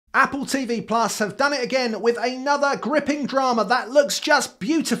Apple TV Plus have done it again with another gripping drama that looks just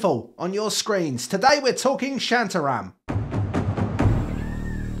beautiful on your screens. Today we're talking Shantaram.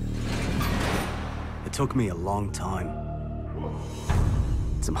 It took me a long time.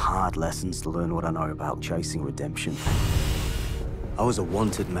 Some hard lessons to learn what I know about chasing redemption. I was a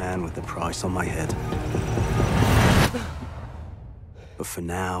wanted man with a price on my head. But for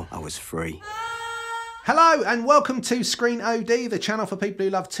now, I was free. Hello and welcome to Screen OD, the channel for people who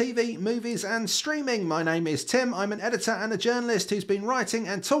love TV, movies and streaming. My name is Tim. I'm an editor and a journalist who's been writing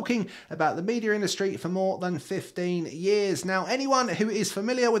and talking about the media industry for more than 15 years. Now, anyone who is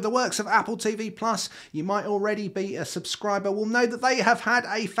familiar with the works of Apple TV Plus, you might already be a subscriber, will know that they have had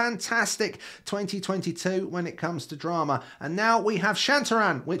a fantastic 2022 when it comes to drama. And now we have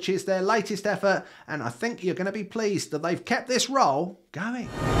Shantaram, which is their latest effort, and I think you're going to be pleased that they've kept this role going.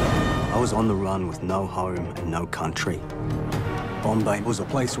 I was on the run with no home and no country. Bombay was a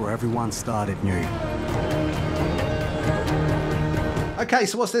place where everyone started new. Okay,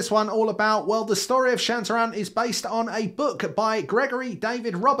 so what's this one all about? Well, the story of Shantaram is based on a book by Gregory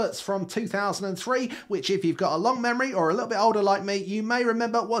David Roberts from 2003, which if you've got a long memory or a little bit older like me, you may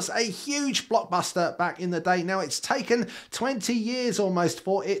remember was a huge blockbuster back in the day. Now, it's taken 20 years almost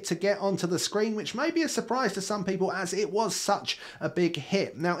for it to get onto the screen, which may be a surprise to some people as it was such a big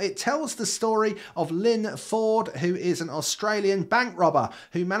hit. Now, it tells the story of Lynn Ford, who is an Australian bank robber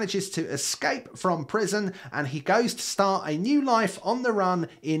who manages to escape from prison, and he goes to start a new life on the run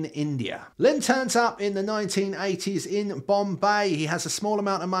in India. Lynn turns up in the 1980s in Bombay. He has a small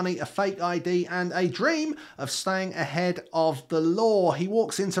amount of money, a fake ID, and a dream of staying ahead of the law. He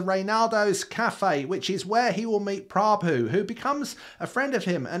walks into Reynaldo's cafe, which is where he will meet Prabhu, who becomes a friend of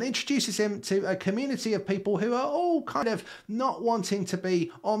him and introduces him to a community of people who are all kind of not wanting to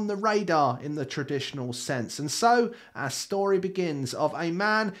be on the radar in the traditional sense. And so our story begins of a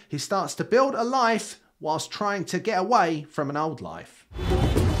man who starts to build a life whilst trying to get away from an old life.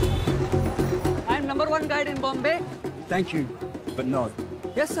 I'm #1 guide in Bombay. Thank you, but no.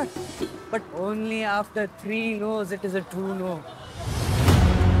 Yes, sir. But only after 3 no's it is a true no.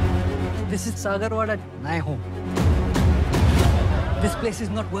 This is Sagarwada, my home. This place is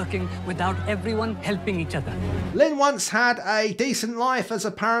not working without everyone helping each other. Lynn once had a decent life as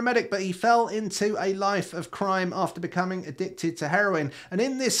a paramedic, but he fell into a life of crime after becoming addicted to heroin. And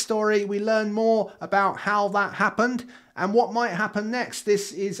in this story, we learn more about how that happened and what might happen next.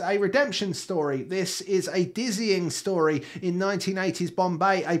 This is a redemption story. This is a dizzying story in 1980s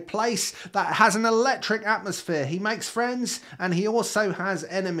Bombay, a place that has an electric atmosphere. He makes friends and he also has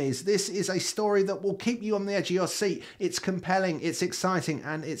enemies. This is a story that will keep you on the edge of your seat. It's compelling, it's exciting,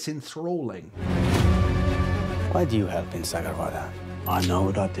 and it's enthralling. Why do you help in Sagarwada? I know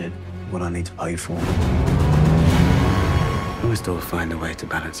what I did, what I need to pay for. We must all find a way to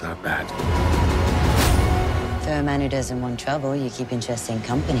balance our bad. For a man who doesn't want trouble, you keep interesting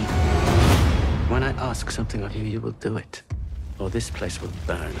company. When I ask something of you, you will do it, or this place will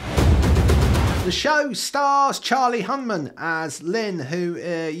burn. The show stars Charlie Hunnam as Lynn, who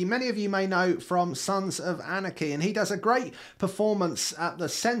many of you may know from Sons of Anarchy, and he does a great performance at the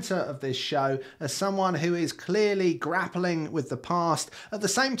centre of this show as someone who is clearly grappling with the past at the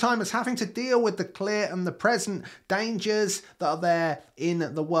same time as having to deal with the clear and the present dangers that are there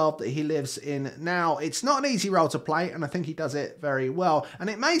in the world that he lives in now. It's not an easy role to play, and I think he does it very well.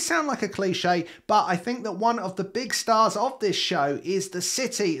 And it may sound like a cliche, but I think that one of the big stars of this show is the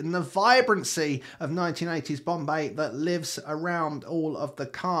city and the vibrancy of 1980s Bombay that lives around all of the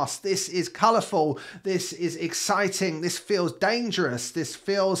cast. This is colourful, this is exciting, this feels dangerous, this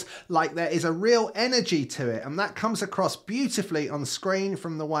feels like there is a real energy to it, and that comes across beautifully on screen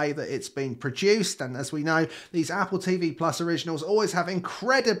from the way that it's been produced. And as we know, these Apple TV Plus originals always have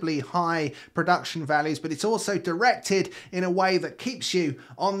incredibly high production values, but it's also directed in a way that keeps you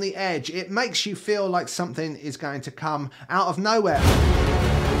on the edge. It makes you feel like something is going to come out of nowhere.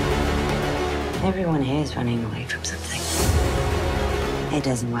 Everyone here is running away from something. It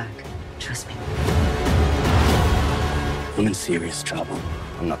doesn't work. Trust me. I'm in serious trouble.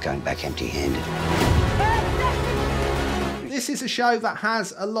 I'm not going back empty-handed. This is a show that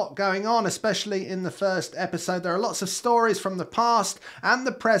has a lot going on, especially in the first episode. There are lots of stories from the past and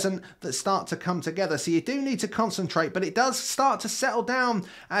the present that start to come together, so you do need to concentrate, but it does start to settle down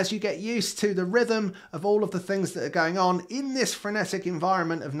as you get used to the rhythm of all of the things that are going on in this frenetic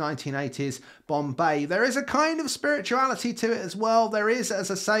environment of 1980s Bombay. There is a kind of spirituality to it as well. There is,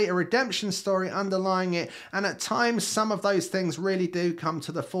 as I say, a redemption story underlying it, and at times some of those things really do come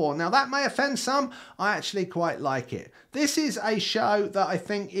to the fore. Now, that may offend some. I actually quite like it. This is a show that I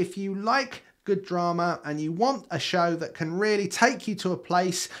think if you like good drama, and you want a show that can really take you to a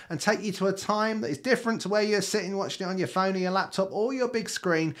place and take you to a time that is different to where you're sitting watching it on your phone or your laptop or your big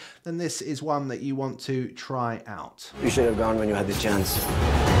screen, then this is one that you want to try out. You should have gone when you had the chance.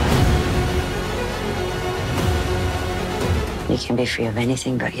 You can be free of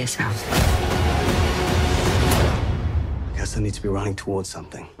anything but yourself. I guess I need to be running towards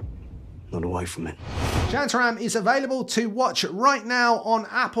something, not away from it. Shantaram is available to watch right now on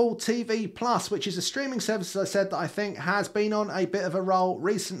Apple TV Plus, which is a streaming service, as I said, that I think has been on a bit of a roll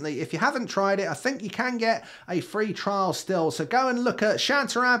recently. If you haven't tried it, I think you can get a free trial still. So go and look at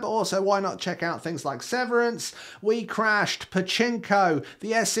Shantaram, but also why not check out things like Severance, We Crashed, Pachinko,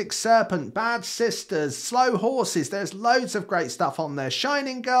 The Essex Serpent, Bad Sisters, Slow Horses. There's loads of great stuff on there.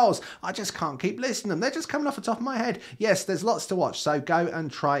 Shining Girls. I just can't keep listing them. They're just coming off the top of my head. Yes, there's lots to watch, so go and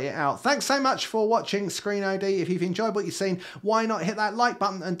try it out. Thanks so much for watching Screen OD. If you've enjoyed what you've seen, why not hit that like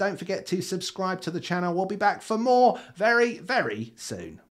button and don't forget to subscribe to the channel. We'll be back for more very, very soon.